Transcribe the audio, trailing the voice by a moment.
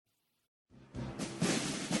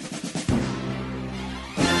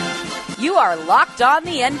You are Locked On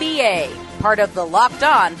the NBA, part of the Locked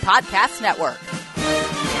On Podcast Network.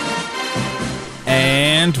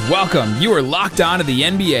 And welcome. You are Locked On to the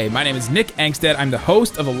NBA. My name is Nick Angstead. I'm the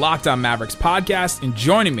host of the Locked On Mavericks podcast, and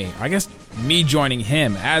joining me, I guess me joining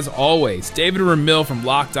him, as always, David Ramil from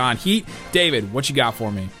Locked On Heat. David, what you got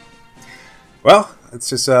for me? Well, it's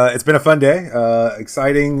just it's been a fun day,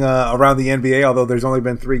 exciting around the NBA. Although there's only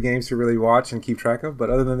been 3 games to really watch and keep track of, but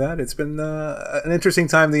other than that, it's been an interesting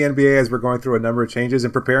time in the NBA as we're going through a number of changes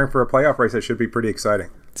and preparing for a playoff race that should be pretty exciting.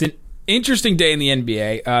 It's an interesting day in the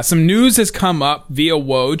NBA. Some news has come up via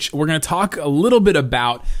Woj. We're going to talk a little bit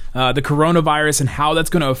about the coronavirus and how that's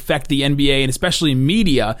going to affect the NBA and especially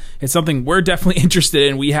media. It's something we're definitely interested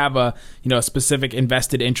in. We have a specific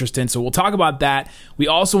invested interest in, so we'll talk about that. We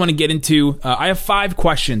also want to get into. I have 5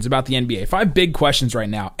 questions about the NBA, 5 big questions right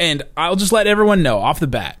now, and I'll just let everyone know off the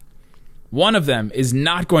bat. One of them is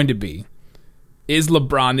not going to be, is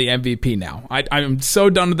LeBron the MVP now? I'm so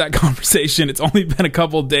done with that conversation. It's only been a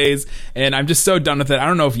couple of days, and I'm just so done with it. I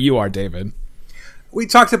don't know if you are, David. We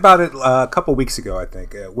talked about it a couple weeks ago, I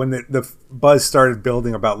think, when the buzz started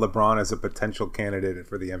building about LeBron as a potential candidate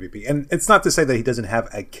for the MVP. And it's not to say that he doesn't have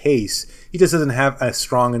a case. He just doesn't have a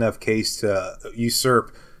strong enough case to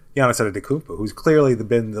usurp Giannis Antetokounmpo, who's clearly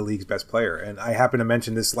been the league's best player. And I happened to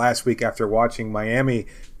mention this last week after watching Miami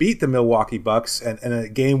beat the Milwaukee Bucks in a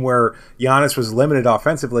game where Giannis was limited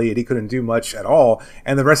offensively and he couldn't do much at all,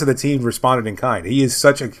 and the rest of the team responded in kind. He is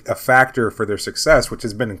such a factor for their success, which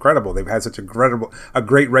has been incredible. They've had such a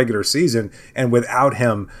great regular season, and without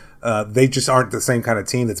him, they just aren't the same kind of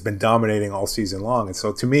team that's been dominating all season long. And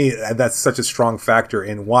so to me, that's such a strong factor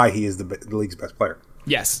in why he is the league's best player.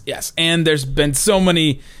 Yes. And there's been so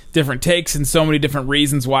many different takes and so many different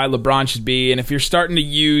reasons why LeBron should be. And if you're starting to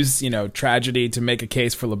use, tragedy to make a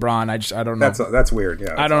case for LeBron, I don't know. That's weird.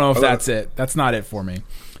 Yeah. I don't know if that's it. That's not it for me.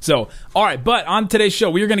 So, all right. But on today's show,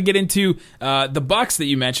 we are going to get into the Bucks that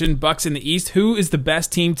you mentioned, Bucks in the East. Who is the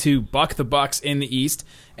best team to buck the Bucks in the East?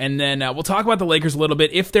 And then we'll talk about the Lakers a little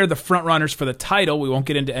bit. If they're the front runners for the title, we won't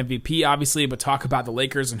get into MVP, obviously, but talk about the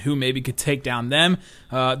Lakers and who maybe could take down them.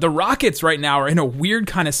 The Rockets right now are in a weird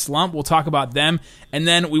kind of slump. We'll talk about them. And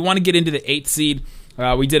then we want to get into the 8th seed.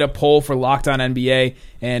 We did a poll for Locked On NBA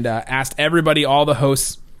and asked everybody, all the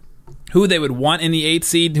hosts, who they would want in the 8th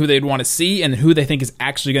seed, who they'd want to see, and who they think is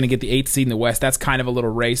actually going to get the 8th seed in the West. That's kind of a little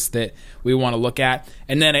race that we want to look at.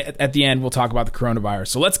 And then at the end, we'll talk about the coronavirus.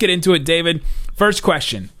 So let's get into it, David. First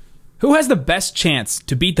question. Who has the best chance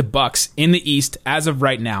to beat the Bucks in the East as of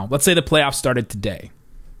right now? Let's say the playoffs started today.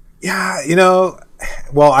 Yeah,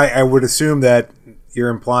 well, I would assume that you're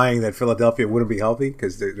implying that Philadelphia wouldn't be healthy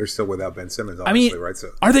because they're still without Ben Simmons, obviously, right?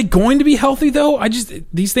 So, are they going to be healthy, though?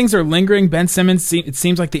 These things are lingering. Ben Simmons, it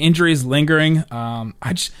seems like the injury is lingering. I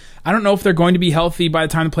don't know if they're going to be healthy by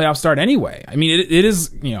the time the playoffs start anyway. I mean, it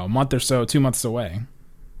is, a month or so, 2 months away.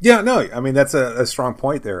 Yeah, no, I mean, that's a strong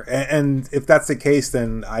point there. And if that's the case,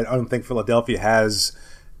 then I don't think Philadelphia has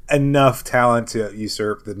enough talent to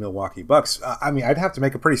usurp the Milwaukee Bucks. I'd have to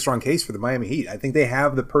make a pretty strong case for the Miami Heat. I think they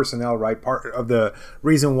have the personnel right. Part of the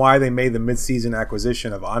reason why they made the midseason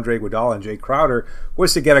acquisition of Andre Iguodala and Jay Crowder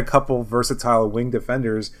was to get a couple versatile wing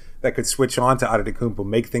defenders that could switch on to Antetokounmpo,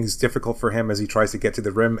 make things difficult for him as he tries to get to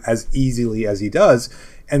the rim as easily as he does.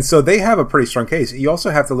 And so they have a pretty strong case. You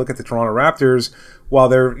also have to look at the Toronto Raptors. While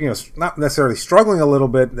they're not necessarily struggling a little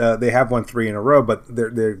bit, they have won 3 in a row, but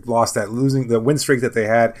they lost that losing the win streak that they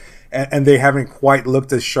had, and they haven't quite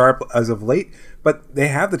looked as sharp as of late. But they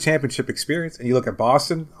have the championship experience. And you look at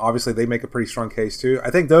Boston, obviously they make a pretty strong case too.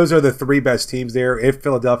 I think those are the 3 best teams there if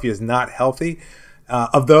Philadelphia is not healthy.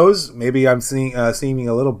 Of those, maybe I'm seeming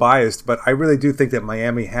a little biased, but I really do think that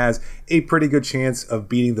Miami has a pretty good chance of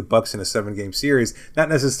beating the Bucks in a 7-game series. Not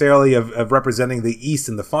necessarily of representing the East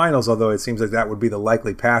in the finals, although it seems like that would be the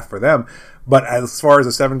likely path for them. But as far as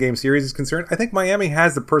a 7-game series is concerned, I think Miami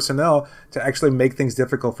has the personnel to actually make things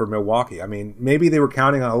difficult for Milwaukee. I mean, maybe they were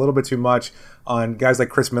counting on a little bit too much on guys like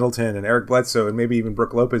Chris Middleton and Eric Bledsoe and maybe even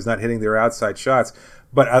Brook Lopez not hitting their outside shots.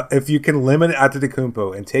 But if you can limit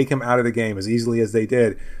Antetokounmpo and take him out of the game as easily as they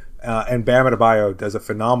did, and Bam Adebayo does a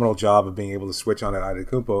phenomenal job of being able to switch on at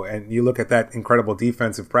Antetokounmpo, and you look at that incredible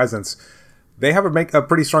defensive presence, they have a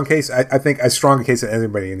pretty strong case. I think as strong a case as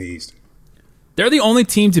anybody in the East. They're the only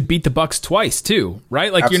team to beat the Bucks twice, too,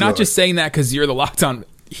 right? Like, Absolutely. You're not just saying that because you're the Locked On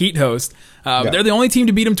Heat host. They're the only team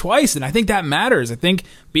to beat them twice, and I think that matters. I think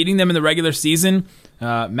beating them in the regular season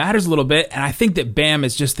matters a little bit, and I think that Bam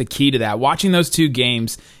is just the key to that. Watching those 2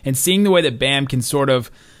 games and seeing the way that Bam can sort of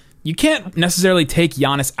you can't necessarily take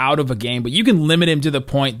Giannis out of a game, but you can limit him to the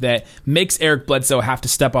point that makes Eric Bledsoe have to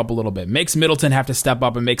step up a little bit, makes Middleton have to step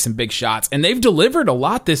up and make some big shots. And they've delivered a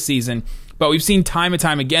lot this season, but we've seen time and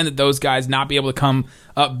time again that those guys not be able to come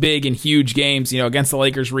up big in huge games. Against the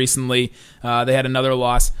Lakers recently, they had another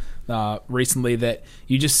loss recently that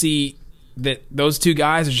you just see that those two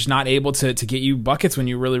guys are just not able to get you buckets when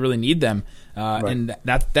you really, really need them. Right. And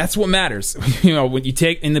that's what matters. When you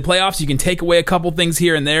take in the playoffs, you can take away a couple things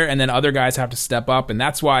here and there, and then other guys have to step up. And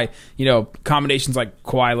that's why, combinations like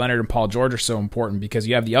Kawhi Leonard and Paul George are so important, because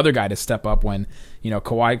you have the other guy to step up when,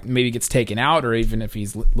 Kawhi maybe gets taken out or even if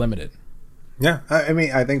he's limited. Yeah,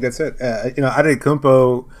 I think that's it.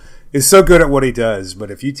 Antetokounmpo is so good at what he does,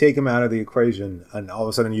 but if you take him out of the equation and all of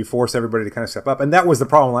a sudden you force everybody to kind of step up, and that was the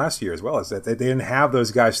problem last year as well, is that they didn't have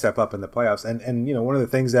those guys step up in the playoffs. And one of the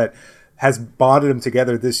things that has bonded them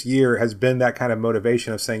together this year has been that kind of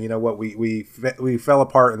motivation of saying, we fell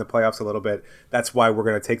apart in the playoffs a little bit. That's why we're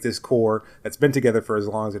going to take this core that's been together for as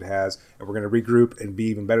long as it has, and we're going to regroup and be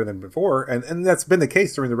even better than before. And that's been the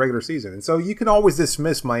case during the regular season. And so you can always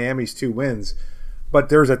dismiss Miami's 2 wins, but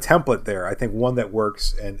there's a template there, I think, one that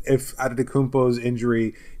works. And if Antetokounmpo's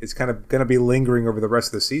injury is kind of going to be lingering over the rest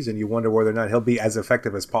of the season, you wonder whether or not he'll be as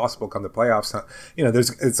effective as possible come the playoffs.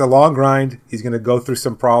 It's a long grind. He's going to go through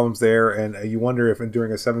some problems there, and you wonder if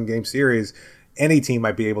during a 7-game series, any team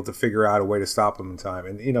might be able to figure out a way to stop him in time.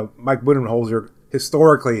 And, Mike Budenholzer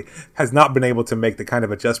historically has not been able to make the kind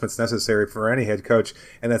of adjustments necessary for any head coach,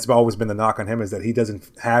 and that's always been the knock on him, is that he doesn't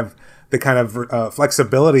have the kind of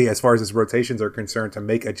flexibility as far as his rotations are concerned to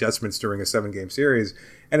make adjustments during a 7-game series.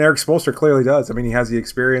 And Eric Spoelstra clearly does. He has the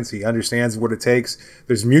experience. He understands what it takes.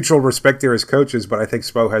 There's mutual respect there as coaches, but I think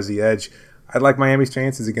Spo has the edge. I'd like Miami's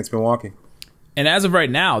chances against Milwaukee. And as of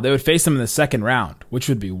right now, they would face them in the second round, which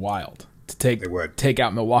would be wild to take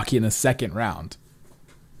out Milwaukee in the second round.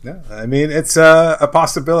 Yeah, it's a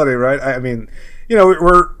possibility, right?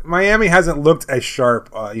 Miami hasn't looked as sharp.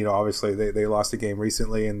 Obviously they lost a game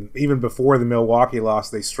recently, and even before the Milwaukee loss,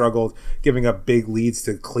 they struggled, giving up big leads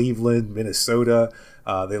to Cleveland, Minnesota.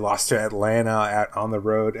 They lost to Atlanta on the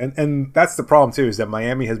road, and that's the problem too, is that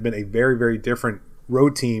Miami has been a very, very different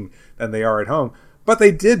road team than they are at home. But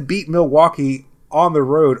they did beat Milwaukee on the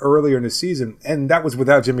road earlier in the season, and that was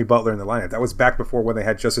without Jimmy Butler in the lineup. That was back before when they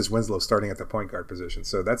had Justice Winslow starting at the point guard position.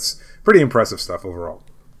 So that's pretty impressive stuff overall.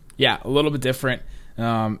 Yeah, a little bit different,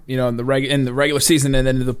 in the regular season and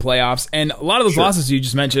then into the playoffs. And a lot of those losses you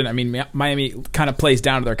just mentioned, Miami kind of plays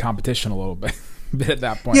down to their competition a little bit at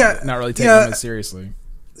that point. Yeah, not really taking them as seriously.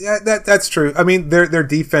 Yeah, that's true. Their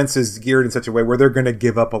defense is geared in such a way where they're going to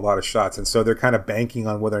give up a lot of shots, and so they're kind of banking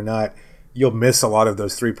on whether or not you'll miss a lot of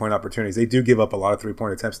those 3-point opportunities. They do give up a lot of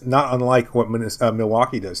 3-point attempts, not unlike what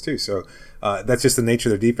Milwaukee does too. So that's just the nature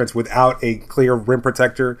of their defense without a clear rim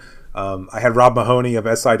protector. I had Rob Mahoney of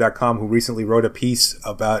SI.com, who recently wrote a piece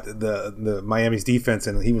about the Miami's defense,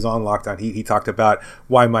 and he was on Locked On Heat. He talked about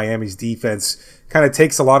why Miami's defense kind of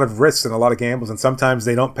takes a lot of risks and a lot of gambles, and sometimes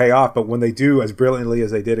they don't pay off. But when they do, as brilliantly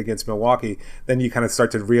as they did against Milwaukee, then you kind of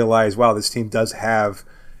start to realize, wow, this team does have,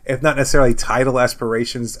 if not necessarily title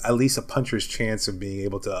aspirations, at least a puncher's chance of being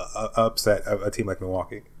able to upset a team like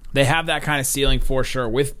Milwaukee. They have that kind of ceiling for sure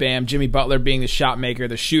with Bam, Jimmy Butler being the shot maker,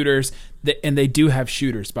 the shooters, and they do have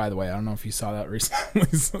shooters, by the way. I don't know if you saw that recently.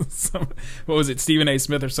 What was it, Stephen A.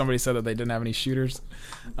 Smith or somebody said that they didn't have any shooters?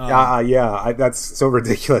 That's so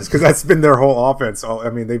ridiculous because that's been their whole offense.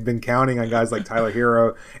 They've been counting on guys like Tyler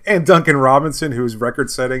Hero and Duncan Robinson, who's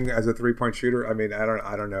record-setting as a 3-point shooter. I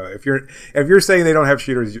don't know. If you're saying they don't have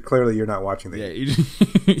shooters, clearly you're not watching the game.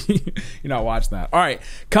 You're not watching that. All right,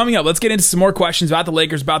 coming up, let's get into some more questions about the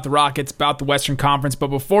Lakers, about the Rockets, about the Western Conference. But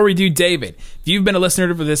before we do, David, if you've been a listener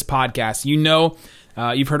to this podcast, you know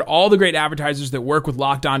you've heard all the great advertisers that work with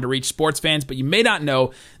Locked On to reach sports fans, but you may not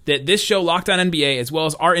know that this show, Locked On NBA, as well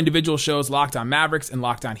as our individual shows, Locked On Mavericks and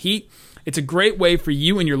Locked On Heat, it's a great way for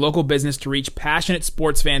you and your local business to reach passionate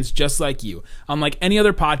sports fans just like you. Unlike any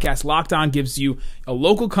other podcast, Locked On gives you a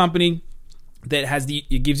local company that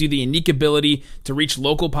it gives you the unique ability to reach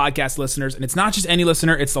local podcast listeners. And it's not just any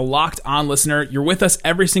listener, it's the Locked On listener. You're with us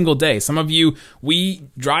every single day. Some of you, we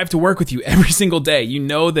drive to work with you every single day. You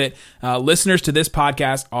know that listeners to this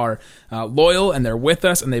podcast are loyal and they're with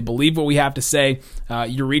us and they believe what we have to say.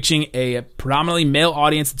 You're reaching a predominantly male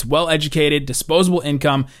audience that's well-educated, disposable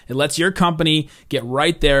income. It lets your company get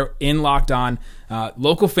right there in Locked On.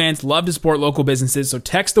 Local fans love to support local businesses, so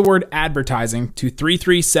text the word advertising to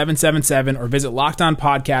 33777 or visit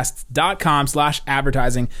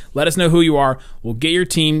lockedonpodcasts.com/advertising. Let us know who you are. We'll get your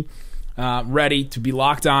team ready to be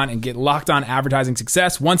locked on and get Locked On advertising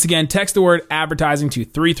success. Once again, text the word advertising to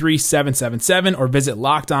 33777 or visit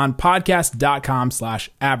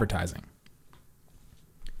lockedonpodcast.com/advertising.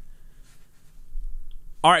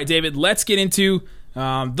 All right, David, let's get into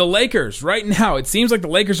the Lakers. Right now, it seems like the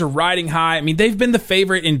Lakers are riding high. I mean, they've been the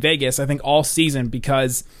favorite in Vegas, I think, all season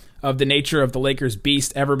because of the nature of the Lakers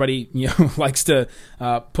beast. Everybody, likes to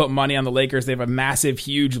put money on the Lakers. They have a massive,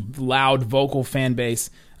 huge, loud, vocal fan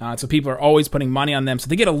base. So people are always putting money on them. So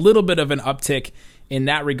they get a little bit of an uptick in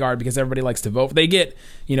that regard because everybody likes to vote. They get,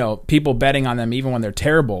 people betting on them even when they're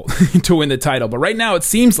terrible to win the title. But right now, it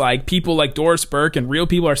seems like people like Doris Burke and real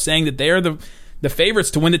people are saying that they are the favorites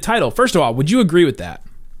to win the title. First of all, would you agree with that?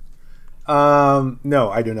 No,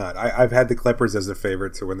 I do not. I've had the Clippers as the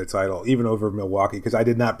favorite to win the title, even over Milwaukee, because I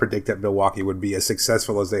did not predict that Milwaukee would be as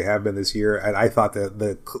successful as they have been this year. And I thought that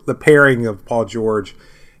the pairing of Paul George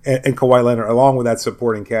and Kawhi Leonard, along with that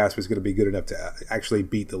supporting cast, was going to be good enough to actually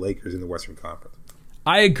beat the Lakers in the Western Conference.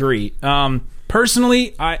 I agree.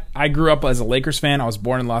 Personally, I grew up as a Lakers fan. I was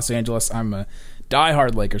born in Los Angeles. I'm a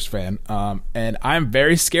diehard Lakers fan, and I'm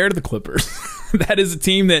very scared of the Clippers. That is a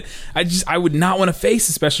team that I would not want to face,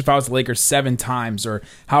 especially if I was the Lakers 7 times or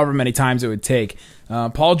however many times it would take.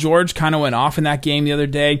 Paul George kind of went off in that game the other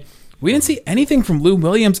day. We didn't see anything from Lou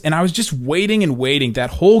Williams, and I was just waiting and waiting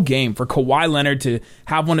that whole game for Kawhi Leonard to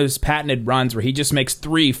have one of his patented runs where he just makes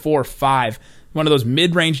 3, 4, 5, one of those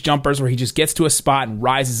mid-range jumpers where he just gets to a spot and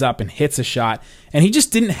rises up and hits a shot, and he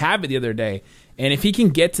just didn't have it the other day. And if he can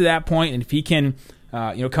get to that point, and if he can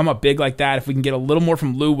come up big like that, if we can get a little more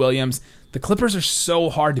from Lou Williams, the Clippers are so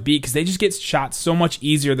hard to beat because they just get shot so much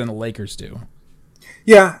easier than the Lakers do.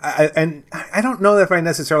 Yeah, and I don't know if I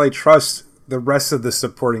necessarily trust the rest of the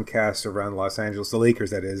supporting cast around Los Angeles, the Lakers,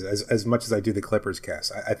 that is, as much as I do the Clippers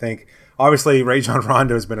cast. I think, obviously, Rajon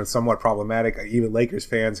Rondo has been somewhat problematic. Even Lakers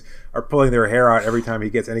fans are pulling their hair out every time he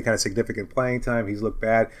gets any kind of significant playing time. He's looked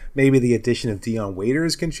bad. Maybe the addition of Dion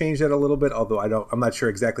Waiters can change that a little bit, although I'm not sure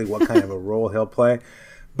exactly what kind of a role he'll play.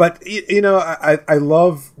 But, I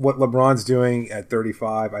love what LeBron's doing at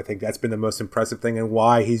 35. I think that's been the most impressive thing and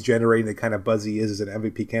why he's generating the kind of buzz he is as an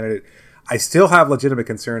MVP candidate. I still have legitimate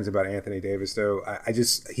concerns about Anthony Davis, though.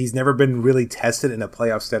 He's never been really tested in a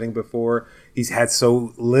playoff setting before. He's had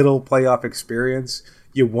so little playoff experience.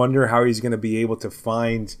 You wonder how he's going to be able to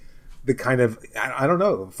find the kind of,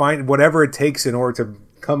 find whatever it takes in order to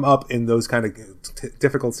come up in those kind of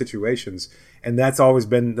difficult situations. And that's always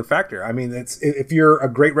been the factor. I mean, if you're a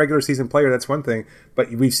great regular season player, that's one thing.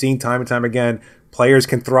 But we've seen time and time again, players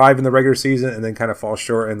can thrive in the regular season and then kind of fall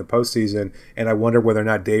short in the postseason. And I wonder whether or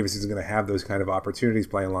not Davis is going to have those kind of opportunities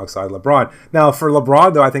playing alongside LeBron. Now, for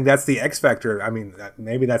LeBron, though, I think that's the X factor. I mean,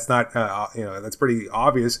 maybe that's not, that's pretty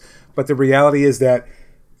obvious. But the reality is that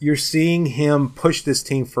you're seeing him push this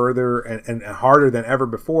team further and harder than ever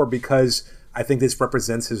before because I think this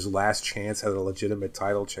represents his last chance at a legitimate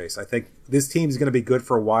title chase. I think this team is going to be good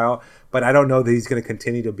for a while, but I don't know that he's going to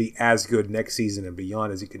continue to be as good next season and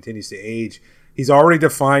beyond as he continues to age. He's already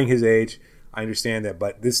defying his age. I understand that,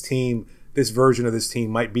 but this version of this team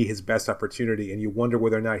might be his best opportunity, and you wonder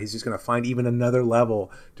whether or not he's just going to find even another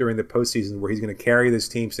level during the postseason where he's going to carry this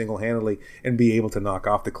team single-handedly and be able to knock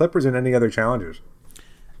off the Clippers and any other challengers.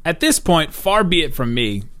 At this point, far be it from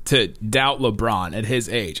me to doubt LeBron at his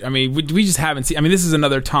age. I mean, we just haven't seen. I mean, this is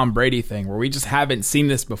another Tom Brady thing where we just haven't seen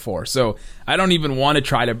this before. So I don't even want to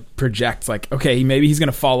try to project like, okay, maybe he's going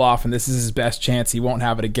to fall off and this is his best chance. He won't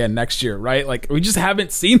have it again next year, right? Like, we just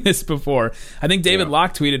haven't seen this before. I think David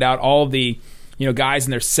Locke tweeted out all the guys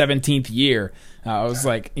in their 17th year. It was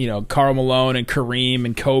like, Karl Malone and Kareem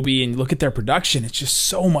and Kobe, and look at their production. It's just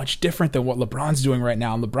so much different than what LeBron's doing right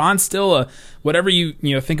now. And LeBron's still whatever you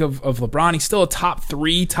think of LeBron, he's still a top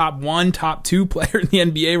 3, top 1, top 2 player in the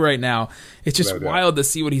NBA right now. It's just wild to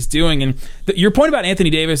see what he's doing. And your point about Anthony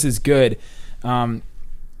Davis is good.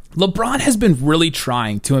 LeBron has been really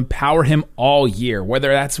trying to empower him all year,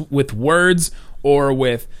 whether that's with words or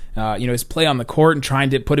with his play on the court and trying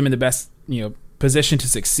to put him in the best position to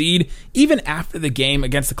succeed. Even after the game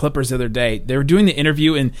against the Clippers the other day, they were doing the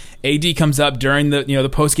interview and AD comes up during the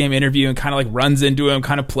post-game interview and kind of like runs into him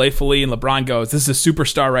kind of playfully, and LeBron goes, "This is a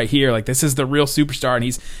superstar right here. Like, this is the real superstar." And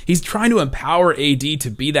he's trying to empower AD to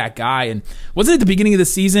be that guy. And wasn't it at the beginning of the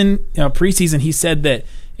season, preseason, he said that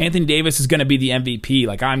Anthony Davis is going to be the MVP.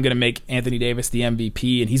 Like, I'm going to make Anthony Davis the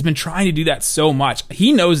MVP. And he's been trying to do that so much.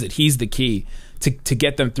 He knows that he's the key to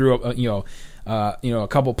get them through a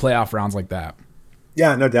couple playoff rounds like that.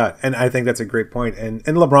 Yeah, no doubt. And I think that's a great point. And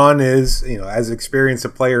LeBron is, as experienced a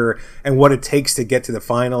player and what it takes to get to the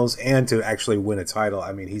finals and to actually win a title.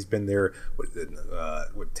 I mean, he's been there,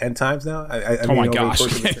 10 times now? Oh my gosh.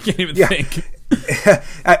 I can't even think.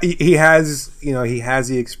 he has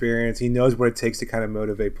the experience. He knows what it takes to kind of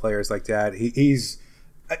motivate players like that. He's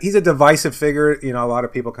a divisive figure. A lot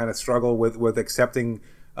of people kind of struggle with accepting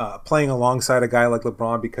playing alongside a guy like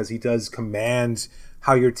LeBron because he does command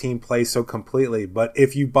how your team plays so completely. But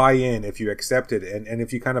if you buy in, if you accept it, and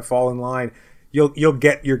if you kind of fall in line, you'll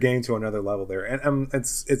get your game to another level there. And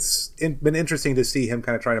it's been interesting to see him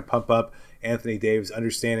kind of trying to pump up Anthony Davis,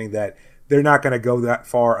 understanding that they're not going to go that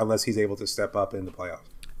far unless he's able to step up in the playoffs.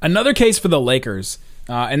 Another case for the Lakers,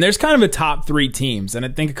 and there's kind of a top three teams, and I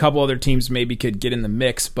think a couple other teams maybe could get in the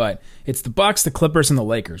mix, but it's the Bucks, the Clippers, and the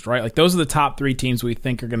Lakers, right? Like those are the top three teams we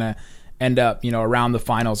think are going to end up, around the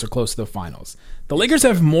finals or close to the finals. The Lakers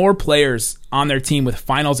have more players on their team with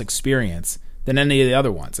finals experience than any of the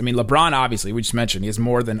other ones. I mean, LeBron, obviously, we just mentioned, he has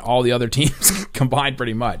more than all the other teams combined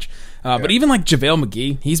pretty much. But even like JaVale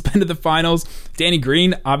McGee, he's been to the finals. Danny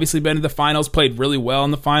Green, obviously been to the finals, played really well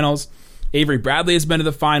in the finals. Avery Bradley has been to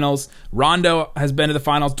the finals. Rondo has been to the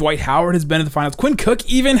finals. Dwight Howard has been to the finals. Quinn Cook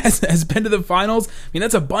even has been to the finals. I mean,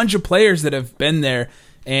 that's a bunch of players that have been there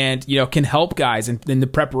and can help guys in the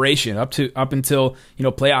preparation up until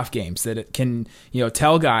playoff games, that it can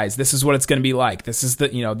tell guys this is what it's going to be like, this is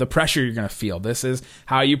the pressure you're going to feel, this is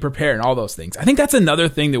how you prepare, and all those things. I think that's another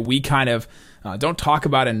thing that we kind of don't talk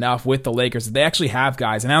about enough with the Lakers. They actually have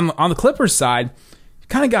guys, and on the Clippers side, you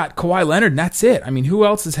kind of got Kawhi Leonard, and that's it. I mean, who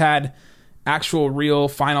else has had actual real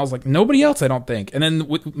finals? Like nobody else, I don't think. And then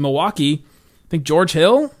with Milwaukee, I think George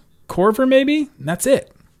Hill, Korver maybe, and that's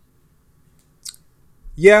it.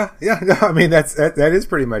 Yeah. No, I mean, that is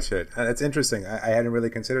pretty much it. That's interesting. I hadn't really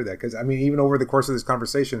considered that because, I mean, even over the course of this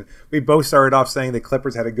conversation, we both started off saying the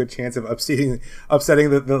Clippers had a good chance of upsetting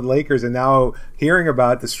the Lakers, and now hearing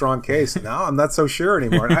about the strong case, now I'm not so sure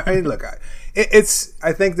anymore. I mean, look, I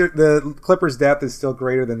think the Clippers' depth is still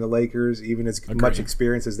greater than the Lakers, even as much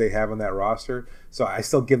experience as they have on that roster. So I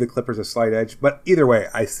still give the Clippers a slight edge. But either way,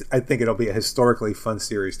 I think it'll be a historically fun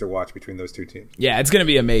series to watch between those two teams. Yeah, it's going to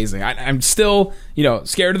be amazing. I'm still,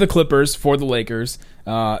 scared of the Clippers for the Lakers,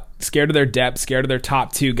 scared of their depth, scared of their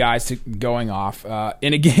top two guys going off.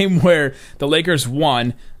 In a game where the Lakers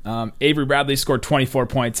won, Avery Bradley scored 24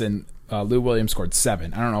 points and Lou Williams scored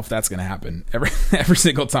 7. I don't know if that's going to happen every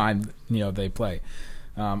single time they play.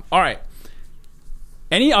 All right.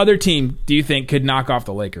 Any other team do you think could knock off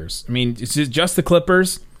the Lakers? I mean, is it just the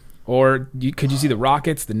Clippers, or could you see the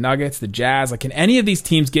Rockets, the Nuggets, the Jazz? Like, can any of these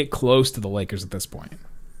teams get close to the Lakers at this point?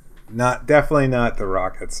 Definitely not the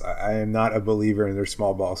Rockets. I am not a believer in their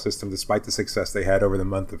small ball system, despite the success they had over the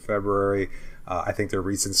month of February. I think their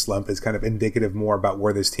recent slump is kind of indicative more about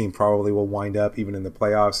where this team probably will wind up, even in the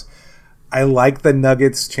playoffs. I like the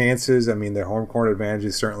Nuggets' chances. I mean, their home court advantage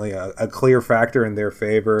is certainly a clear factor in their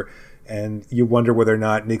favor. And you wonder whether or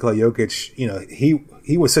not Nikola Jokic,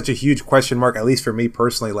 he was such a huge question mark, at least for me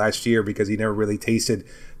personally, last year, because he never really tasted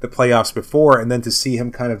the playoffs before. And then to see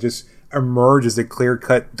him kind of just emerge as a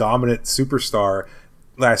clear-cut dominant superstar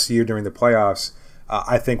last year during the playoffs,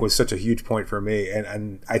 I think was such a huge point for me.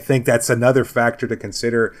 And I think that's another factor to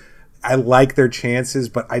consider. I like their chances,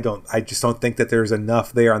 but I just don't think that there's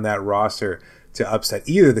enough there on that roster to upset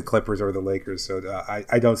either the Clippers or the Lakers. So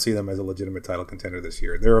I don't see them as a legitimate title contender this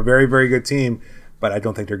year. They're a very, very good team, but I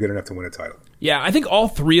don't think they're good enough to win a title. Yeah, I think all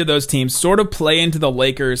three of those teams sort of play into the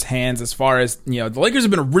Lakers' hands as far as, the Lakers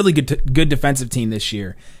have been a really good defensive team this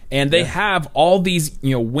year. And they have all these,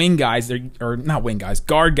 wing guys, or not wing guys,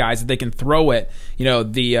 guard guys that they can throw at,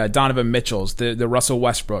 the Donovan Mitchells, the Russell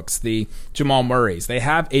Westbrooks, the Jamal Murrays. They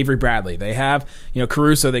have Avery Bradley. They have,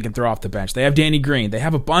 Caruso they can throw off the bench. They have Danny Green. They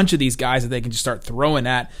have a bunch of these guys that they can just start throwing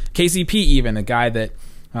at. KCP even, a guy that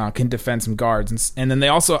can defend some guards. And then they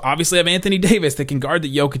also obviously have Anthony Davis that can guard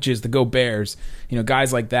the Jokic's, the Goberts,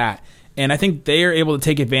 guys like that. And I think they are able to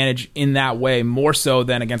take advantage in that way more so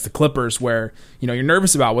than against the Clippers, where you're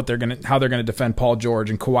nervous about how they're gonna defend Paul George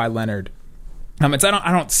and Kawhi Leonard. I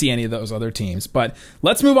don't see any of those other teams. But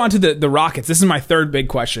let's move on to the Rockets. This is my third big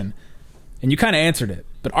question, and you kind of answered it.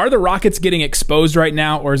 But are the Rockets getting exposed right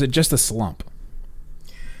now, or is it just a slump?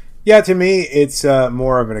 Yeah, to me, it's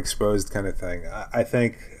more of an exposed kind of thing. I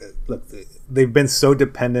think, look, they've been so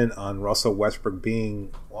dependent on Russell Westbrook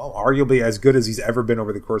being, well, arguably as good as he's ever been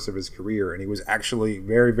over the course of his career, and he was actually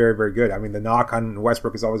very, very, very good. I mean, the knock on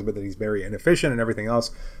Westbrook has always been that he's very inefficient and everything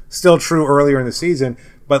else. Still true earlier in the season,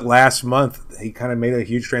 but last month he kind of made a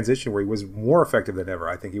huge transition where he was more effective than ever.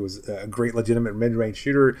 I think he was a great, legitimate mid-range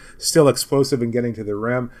shooter, still explosive in getting to the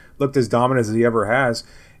rim, looked as dominant as he ever has.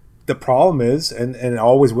 The problem is, and it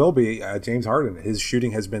always will be, James Harden. His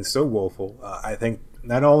shooting has been so woeful. I think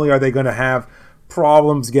not only are they going to have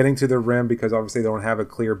problems getting to the rim because obviously they don't have a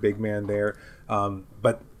clear big man there,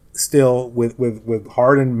 but still with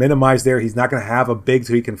Harden minimized there, he's not going to have a big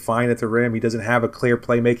who he can find at the rim. He doesn't have a clear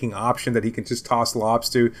playmaking option that he can just toss lobs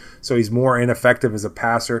to, so he's more ineffective as a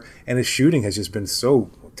passer, and his shooting has just been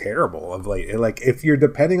so terrible of late. Like, if you're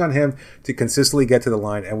depending on him to consistently get to the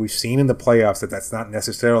line, and we've seen in the playoffs that that's not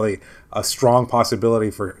necessarily a strong possibility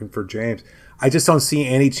for James, I just don't see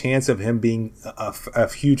any chance of him being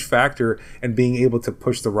a huge factor and being able to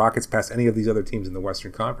push the Rockets past any of these other teams in the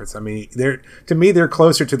Western Conference. I mean, they're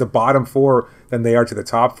closer to the bottom four than they are to the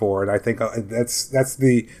top four, and I think that's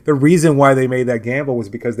the reason why they made that gamble, was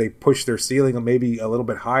because they pushed their ceiling maybe a little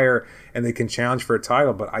bit higher and they can challenge for a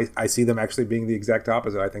title. But I see them actually being the exact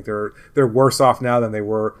opposite. I think they're worse off now than they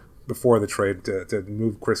were before the trade to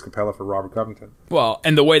move Chris Capella for Robert Covington. Well,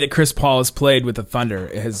 and the way that Chris Paul has played with the Thunder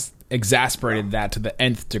has exasperated that to the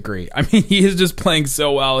nth degree. I mean, he is just playing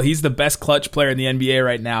so well. He's the best clutch player in the NBA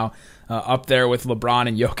right now, up there with LeBron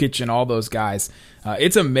and Jokic and all those guys.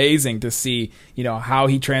 It's amazing to see, how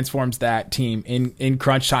he transforms that team in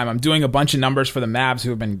crunch time. I'm doing a bunch of numbers for the Mavs,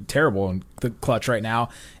 who have been terrible in the clutch right now,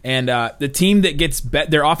 and the team that gets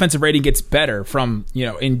their offensive rating gets better from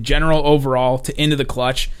in general overall to into the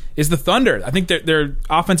clutch is the Thunder. I think their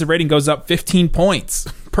offensive rating goes up 15 points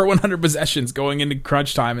per 100 possessions going into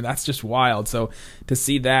crunch time, and that's just wild. So to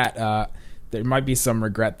see that, there might be some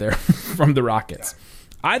regret there from the Rockets.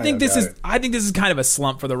 I think this is kind of a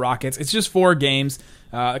slump for the Rockets. It's just 4 games.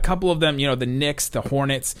 A couple of them, the Knicks, the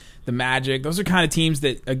Hornets, the Magic, those are kind of teams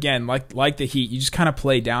that, again, like the Heat, you just kind of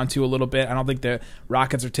play down to a little bit. I don't think the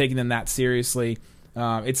Rockets are taking them that seriously.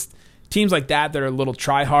 It's teams like that are a little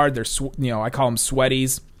try hard. They're I call them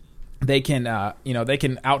sweaties. They can they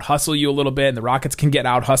can out hustle you a little bit, and the Rockets can get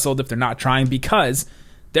out hustled if they're not trying, because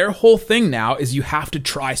their whole thing now is you have to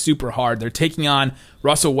try super hard. They're taking on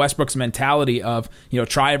Russell Westbrook's mentality of,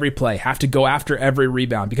 try every play, have to go after every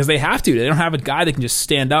rebound, because they have to. They don't have a guy that can just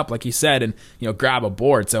stand up, like he said, and, grab a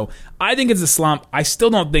board. So I think it's a slump. I still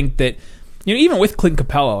don't think that, even with Clint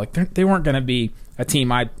Capella, they weren't going to be a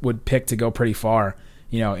team I would pick to go pretty far,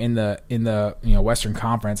 in the Western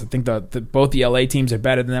Conference. I think both the LA teams are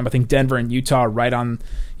better than them. I think Denver and Utah are right on,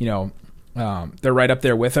 they're right up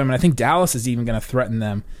there with them, and I think Dallas is even going to threaten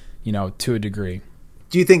them, to a degree.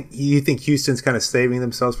 Do you think Houston's kind of saving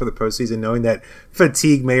themselves for the postseason, knowing that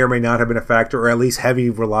fatigue may or may not have been a factor, or at least heavy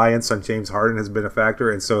reliance on James Harden has been a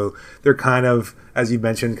factor, and so they're kind of, as you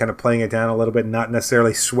mentioned, kind of playing it down a little bit, not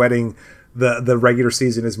necessarily sweating the regular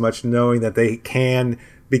season as much, knowing that they can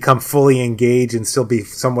become fully engaged and still be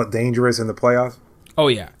somewhat dangerous in the playoffs? Oh,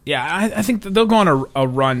 yeah. Yeah, I think that they'll go on a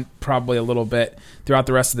run probably a little bit throughout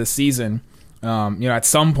the rest of the season. At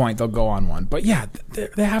some point they'll go on one. But, yeah,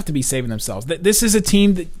 they have to be saving themselves. This is a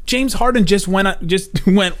team that James Harden just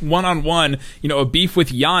went one-on-one, a beef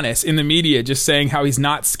with Giannis in the media, just saying how he's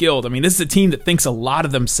not skilled. I mean, this is a team that thinks a lot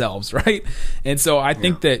of themselves, right? And so I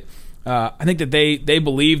think that they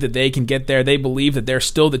believe that they can get there. They believe that they're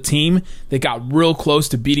still the team that got real close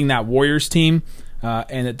to beating that Warriors team,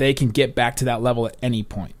 and that they can get back to that level at any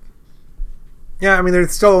point. Yeah, I mean, they're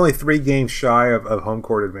still only 3 games shy of home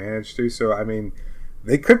court advantage, too. So, I mean,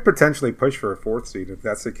 they could potentially push for a 4th seed if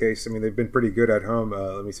that's the case. I mean, they've been pretty good at home.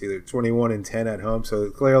 Let me see, they're 21-10 at home. So,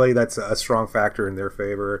 clearly that's a strong factor in their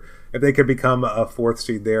favor. If they could become a 4th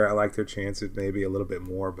seed there, I like their chances maybe a little bit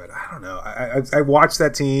more. But I don't know. I watched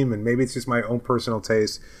that team, and maybe it's just my own personal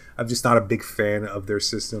taste. I'm just not a big fan of their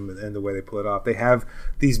system and the way they pull it off. They have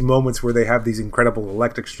these moments where they have these incredible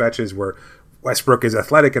electric stretches where Westbrook is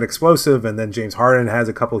athletic and explosive, and then James Harden has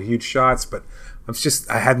a couple huge shots. But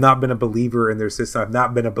I have not been a believer in their system. I've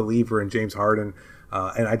not been a believer in James Harden,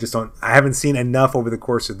 and I haven't seen enough over the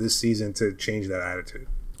course of this season to change that attitude.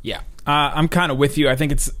 Yeah, I'm kind of with you. I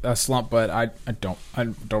think it's a slump, but I don't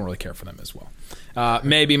really care for them as well.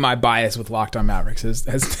 Maybe my bias with Locked On Mavericks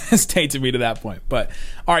has tainted me to that point. But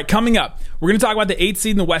all right, coming up, we're going to talk about the 8th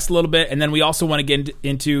seed in the West a little bit, and then we also want to get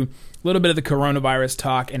into a little bit of the coronavirus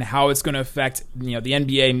talk and how it's going to affect the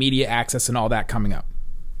NBA media access and all that coming up.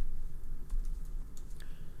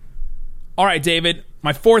 All right, David,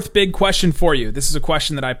 My fourth big question for you. This is a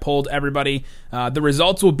question that I polled everybody. The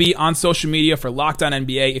results will be on social media for Locked On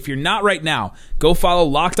NBA. If you're not right now, go follow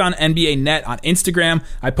Locked On NBA Net on Instagram.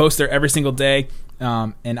 I post there every single day,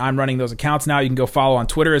 and I'm running those accounts now. You can go follow on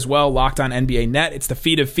Twitter as well, Locked On NBA Net. It's the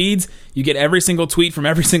feed of feeds. You get every single tweet from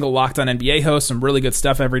every single Locked On NBA host, some really good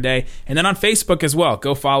stuff every day. And then on Facebook as well,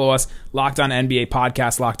 go follow us, Locked On NBA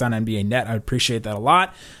Podcast, Locked On NBA Net. I appreciate that a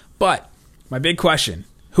lot. But my big question,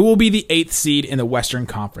 who will be the 8th seed in the Western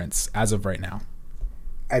Conference as of right now?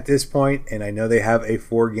 At this point, and I know they have a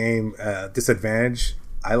 4-game disadvantage,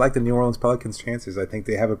 I like the New Orleans Pelicans' chances. I think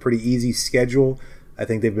they have a pretty easy schedule. I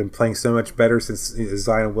think they've been playing so much better since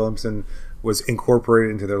Zion Williamson was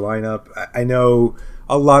incorporated into their lineup. I know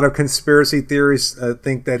a lot of conspiracy theorists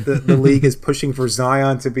think that the league is pushing for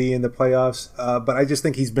Zion to be in the playoffs, but I just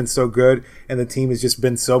think he's been so good, and the team has just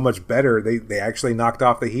been so much better. They actually knocked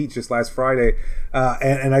off the Heat just last Friday,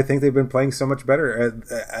 and I think they've been playing so much better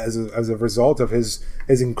as a result of his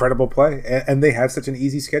incredible play. And they have such an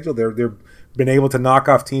easy schedule. They've been able to knock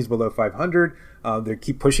off teams below 500. They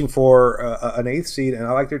keep pushing for an 8th seed, and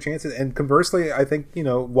I like their chances. And conversely, I think,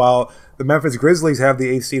 while the Memphis Grizzlies have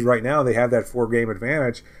the 8th seed right now, they have that 4-game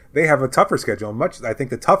advantage. They have a tougher schedule, I think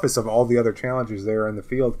the toughest of all the other challenges there in the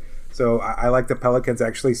field. So I like the Pelicans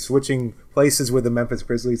actually switching places with the Memphis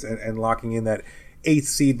Grizzlies and locking in that 8th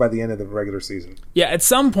seed by the end of the regular season. Yeah, at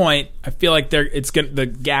some point, I feel like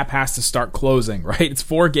the gap has to start closing, right? It's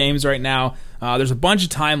 4 games right now. There's a bunch of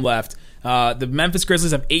time left. The Memphis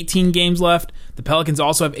Grizzlies have 18 games left. The Pelicans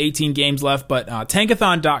also have 18 games left, but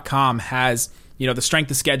Tankathon.com has the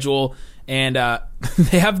strength of schedule, and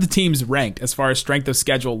they have the teams ranked as far as strength of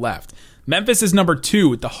schedule left. Memphis is number 2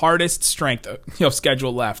 with the hardest strength of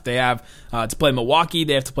schedule left. They have to play Milwaukee.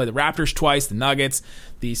 They have to play the Raptors twice, the Nuggets,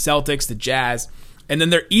 the Celtics, the Jazz. And then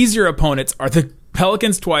their easier opponents are the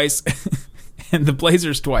Pelicans twice and the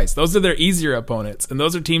Blazers twice. Those are their easier opponents, and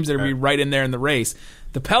those are teams that are going to be right in there in the race.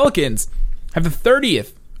 The Pelicans have the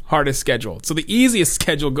 30th hardest schedule, so the easiest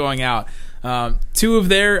schedule going out. 2 of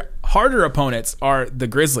their harder opponents are the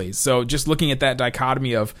Grizzlies. So just looking at that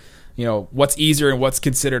dichotomy of what's easier and what's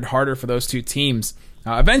considered harder for those 2 teams,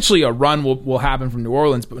 eventually a run will happen from New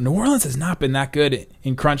Orleans, but New Orleans has not been that good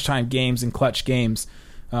in crunch time games and clutch games,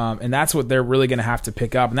 and that's what they're really going to have to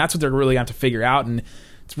pick up, and that's what they're really going to have to figure out. And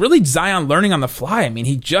it's really Zion learning on the fly. I mean,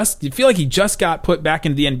 you feel like he just got put back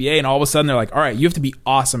into the NBA, and all of a sudden they're like, all right, you have to be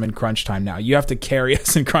awesome in crunch time now. You have to carry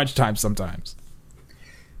us in crunch time sometimes.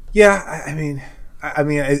 Yeah, I mean,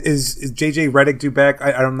 is JJ Redick due back?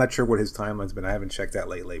 I'm not sure what his timeline's been. I haven't checked that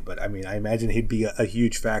lately, but I mean, I imagine he'd be a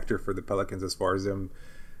huge factor for the Pelicans as far as them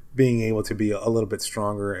being able to be a little bit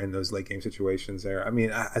stronger in those late game situations there. I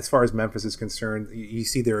mean, as far as Memphis is concerned, you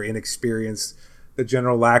see their inexperience, the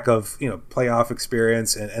general lack of playoff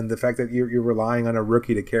experience, and the fact that you're relying on a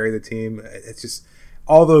rookie to carry the team. It's just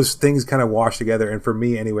all those things kind of wash together. And for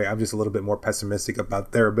me, anyway, I'm just a little bit more pessimistic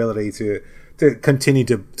about their ability to continue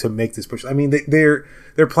to make this push. I mean, they're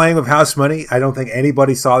playing with house money. I don't think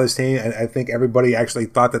anybody saw this team, and I think everybody actually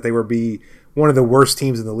thought that they would be one of the worst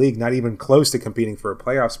teams in the league, not even close to competing for a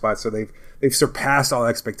playoff spot. So they've surpassed all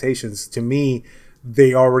expectations. To me,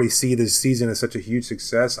 they already see this season as such a huge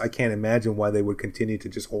success. I can't imagine why they would continue to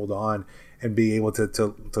just hold on and be able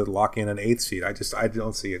to lock in an 8th seed. I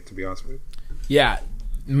don't see it, to be honest with you. Yeah,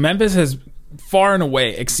 Memphis has far and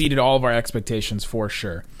away exceeded all of our expectations for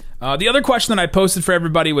sure. The other question that I posted for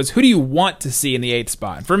everybody was, who do you want to see in the 8th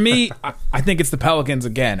spot? For me, I think it's the Pelicans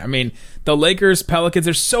again. I mean, the Lakers, Pelicans,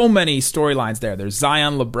 there's so many storylines there. There's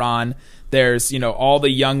Zion, LeBron. There's, all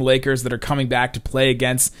the young Lakers that are coming back to play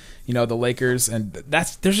against, the Lakers. And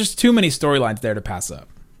there's just too many storylines there to pass up.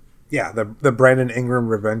 Yeah, the Brandon Ingram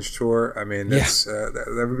revenge tour. I mean,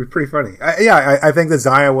 that would be pretty funny. I think the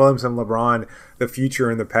Zion Williamson, LeBron, the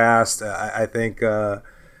future and the past, I think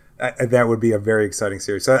that would be a very exciting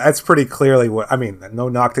series. So that's pretty clearly what I mean. No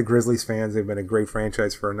knock to Grizzlies fans; they've been a great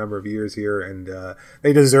franchise for a number of years here, and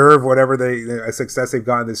they deserve whatever a success they've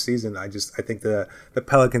gotten this season. I think the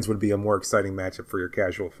Pelicans would be a more exciting matchup for your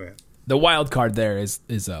casual fan. The wild card there is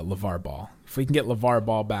LeVar Ball. If we can get LeVar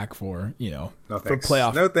Ball back for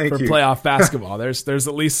playoff basketball, there's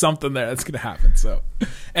at least something there that's going to happen. So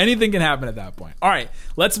anything can happen at that point. All right,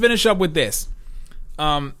 let's finish up with this.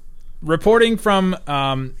 Reporting from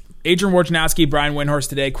Adrian Wojnarowski, Brian Windhorst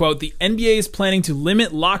today, quote, the NBA is planning to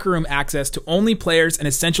limit locker room access to only players and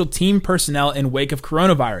essential team personnel in wake of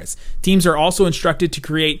coronavirus. Teams are also instructed to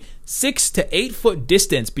create 6 to 8 foot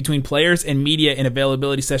distance between players and media in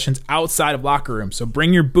availability sessions outside of locker rooms. So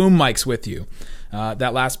bring your boom mics with you.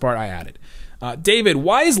 That last part I added. David,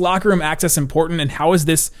 why is locker room access important, and how is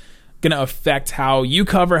this going to affect how you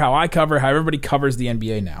cover, how I cover, how everybody covers the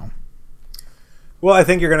NBA now? Well, I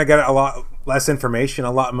think you're going to get a lot less information,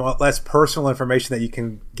 a lot more, less personal information that you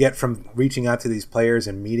can get from reaching out to these players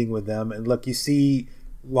and meeting with them. And look, you see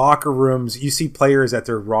locker rooms, you see players at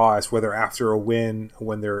their rawest, whether after a win,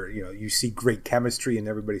 when they're, you see great chemistry and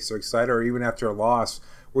everybody's so excited, or even after a loss,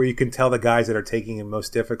 where you can tell the guys that are taking it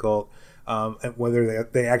most difficult, and whether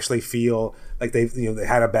they actually feel like they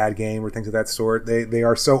had a bad game or things of that sort. They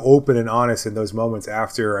are so open and honest in those moments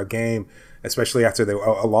after a game, especially after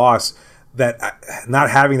a loss, that not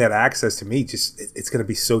having that access to me, it's going to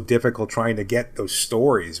be so difficult trying to get those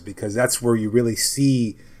stories, because that's where you really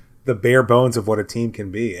see the bare bones of what a team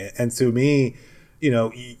can be. And to me,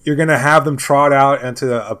 you're going to have them trot out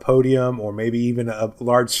into a podium or maybe even a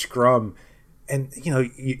large scrum, and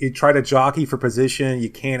you try to jockey for position. You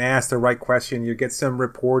can't ask the right question. You get some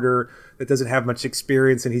reporter that doesn't have much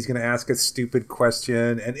experience, and he's going to ask a stupid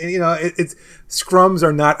question. And it's scrums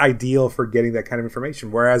are not ideal for getting that kind of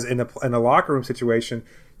information. Whereas in a locker room situation,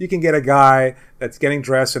 you can get a guy that's getting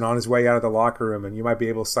dressed and on his way out of the locker room, and you might be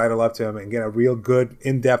able to sidle up to him and get a real good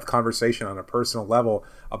in-depth conversation on a personal level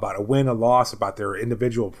about a win, a loss, about their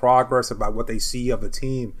individual progress, about what they see of the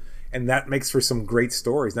team. And that makes for some great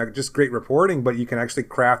stories, not just great reporting, but you can actually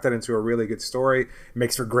craft that into a really good story. It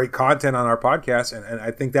makes for great content on our podcast. And I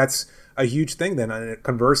think that's a huge thing then. And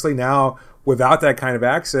conversely, now, without that kind of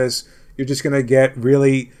access, you're just going to get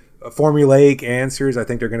really formulaic answers. I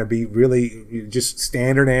think they're going to be really just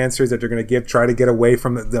standard answers that they're going to try to get away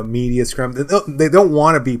from the media scrum. They don't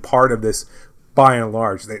want to be part of this. By and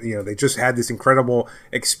large, they just had this incredible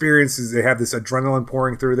experiences. They have this adrenaline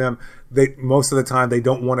pouring through them. Most of the time they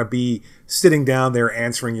don't want to be sitting down there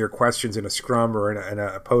answering your questions in a scrum or in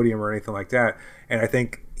a podium or anything like that. And I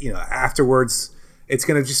think afterwards it's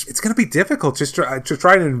gonna be difficult just to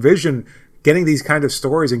try to envision getting these kind of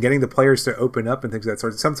stories and getting the players to open up and things of that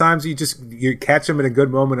sort. Sometimes you catch them in a good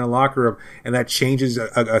moment in a locker room, and that changes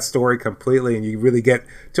a story completely, and you really get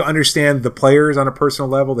to understand the players on a personal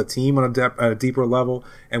level, the team on a deeper level.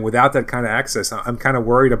 And without that kind of access, I'm kind of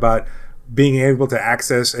worried about being able to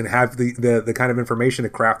access and have the kind of information to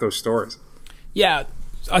craft those stories. Yeah,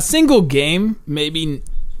 a single game maybe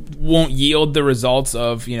won't yield the results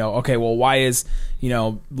of, okay, well, why is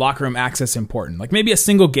locker room access important? Like maybe a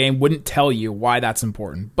single game wouldn't tell you why that's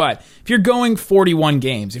important. But if you're going 41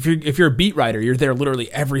 games, if you're a beat writer, you're there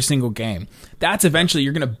literally every single game. That's eventually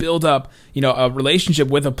you're going to build up, a relationship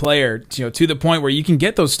with a player, to the point where you can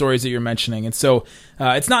get those stories that you're mentioning. And so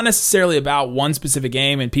it's not necessarily about one specific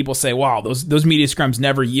game. And people say, wow, those media scrums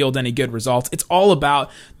never yield any good results. It's all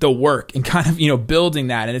about the work and kind of, building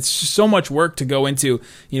that. And it's just so much work to go into,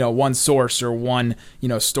 one source or one,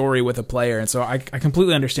 story with a player. And so I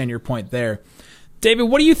completely understand your point there. David,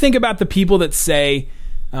 what do you think about the people that say,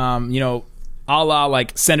 a la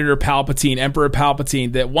like Senator Palpatine, Emperor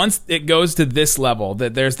Palpatine, that once it goes to this level,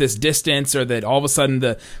 that there's this distance, or that all of a sudden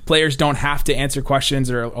the players don't have to answer questions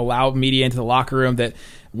or allow media into the locker room, that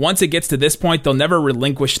once it gets to this point, they'll never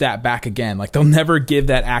relinquish that back again. Like they'll never give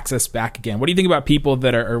that access back again. What do you think about people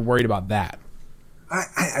that are worried about that?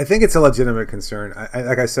 I think it's a legitimate concern.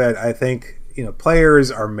 Like I said, I think players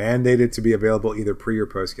are mandated to be available either pre or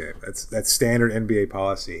post game. That's standard NBA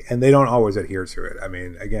policy, and they don't always adhere to it. I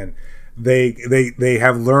mean, again, they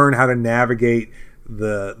have learned how to navigate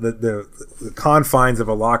the confines of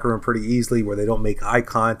a locker room pretty easily, where they don't make eye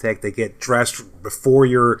contact. They get dressed before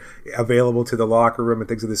you're available to the locker room and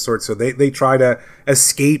things of this sort. So they try to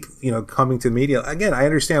escape, coming to media. Again, I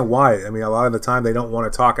understand why. I mean, a lot of the time they don't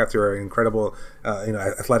want to talk after an incredible,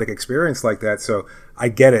 athletic experience like that. So I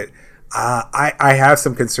get it. I have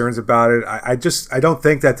some concerns about it. I don't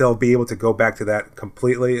think that they'll be able to go back to that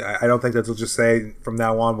completely. I don't think that they'll just say from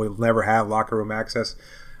now on we'll never have locker room access.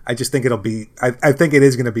 I just think I think it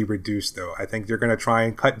is going to be reduced, though. I think they're going to try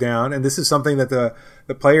and cut down, and this is something that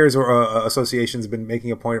the players or associations have been making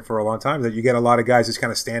a point for a long time, that you get a lot of guys just kind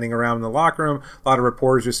of standing around in the locker room. A lot of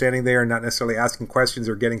reporters are standing there and not necessarily asking questions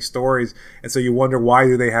or getting stories, and so you wonder, why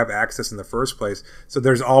do they have access in the first place? So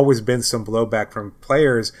there's always been some blowback from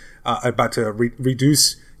players about to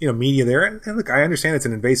reduce media there. And look, I understand it's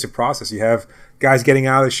an invasive process. You have guys getting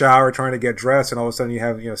out of the shower trying to get dressed, and all of a sudden you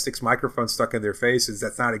have 6 microphones stuck in their faces.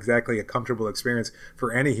 That's not exactly a comfortable experience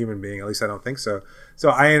for any human being. At least I don't think so. So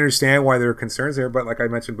I understand why there are concerns there, but like I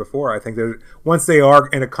mentioned before, I think that once they are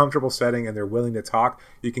in a comfortable setting and they're willing to talk,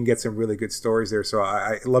 you can get some really good stories there. So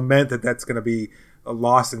I lament that that's going to be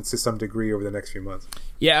lost to some degree over the next few months.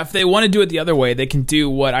 Yeah, if they want to do it the other way, they can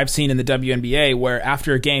do what I've seen in the WNBA, where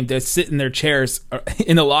after a game, they sit in their chairs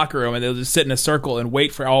in the locker room and they'll just sit in a circle and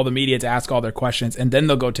wait for all the media to ask all their questions, and then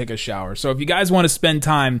they'll go take a shower. So if you guys want to spend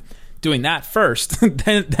time doing that first,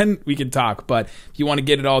 then we can talk. But if you want to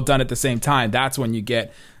get it all done at the same time, that's when you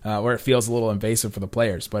get where it feels a little invasive for the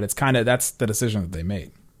players. But it's that's the decision that they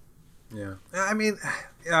made. Yeah, I mean,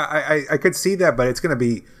 yeah, I could see that, but it's going to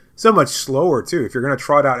be so much slower too if you're going to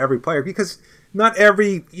trot out every player, because not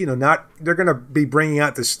every, they're going to be bringing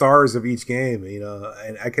out the stars of each game,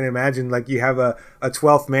 and I can imagine like you have a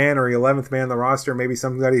 12th man or 11th man on the roster, maybe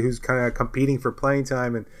somebody who's kind of competing for playing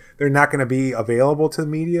time, and they're not going to be available to the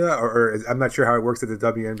media, or I'm not sure how it works at the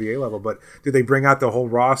WNBA level, but do they bring out the whole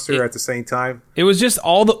roster at the same time? It was just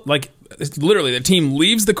all literally the team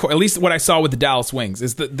leaves the court. At least what I saw with the Dallas Wings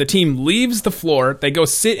is the team leaves the floor, they go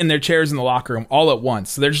sit in their chairs in the locker room all at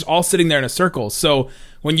once. So they're just all sitting there in a circle. So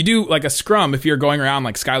when you do like a scrum, if you're going around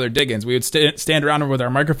like Skylar Diggins, we would stand around with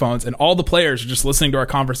our microphones, and all the players are just listening to our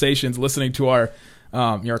conversations, listening to our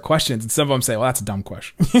questions, and some of them say, well, that's a dumb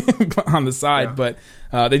question on the side, but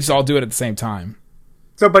they just all do it at the same time.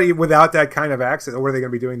 So, but without that kind of access, or are they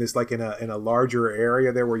going to be doing this like in a larger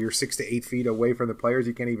area there where you're 6 to 8 feet away from the players?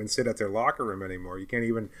 You can't even sit at their locker room anymore. You can't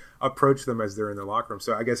even approach them as they're in the locker room.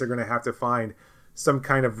 So I guess they're going to have to find some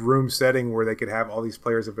kind of room setting where they could have all these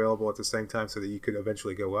players available at the same time so that you could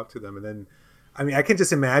eventually go up to them. And then, I mean, I can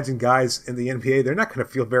just imagine guys in the NBA, they're not going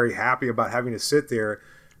to feel very happy about having to sit there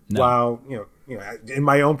while, in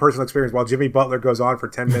my own personal experience, while Jimmy Butler goes on for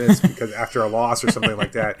 10 minutes because after a loss or something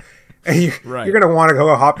like that. And you're going to want to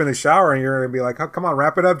go hop in the shower, and you're going to be like, oh, come on,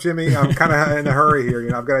 wrap it up, Jimmy. I'm kind of in a hurry here.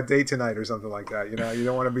 I've got a date tonight or something like that. You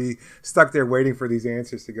don't want to be stuck there waiting for these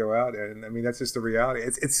answers to go out. And I mean, that's just the reality.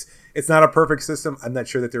 It's not a perfect system. I'm not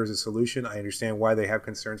sure that there's a solution. I understand why they have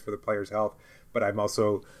concerns for the players' health, but I'm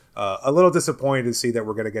also a little disappointed to see that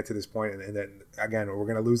we're going to get to this point, and that, again, we're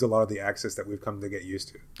going to lose a lot of the access that we've come to get used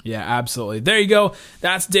to. Yeah, absolutely. There you go.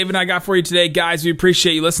 That's David and I got for you today. Guys, we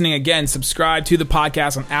appreciate you listening. Again, subscribe to the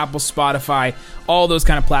podcast on Apple, Spotify, all those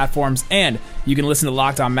kind of platforms, and you can listen to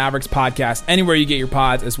Locked On Mavericks podcast anywhere you get your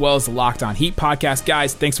pods, as well as the Locked On Heat podcast.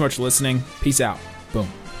 Guys, thanks so much for listening. Peace out.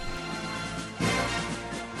 Boom.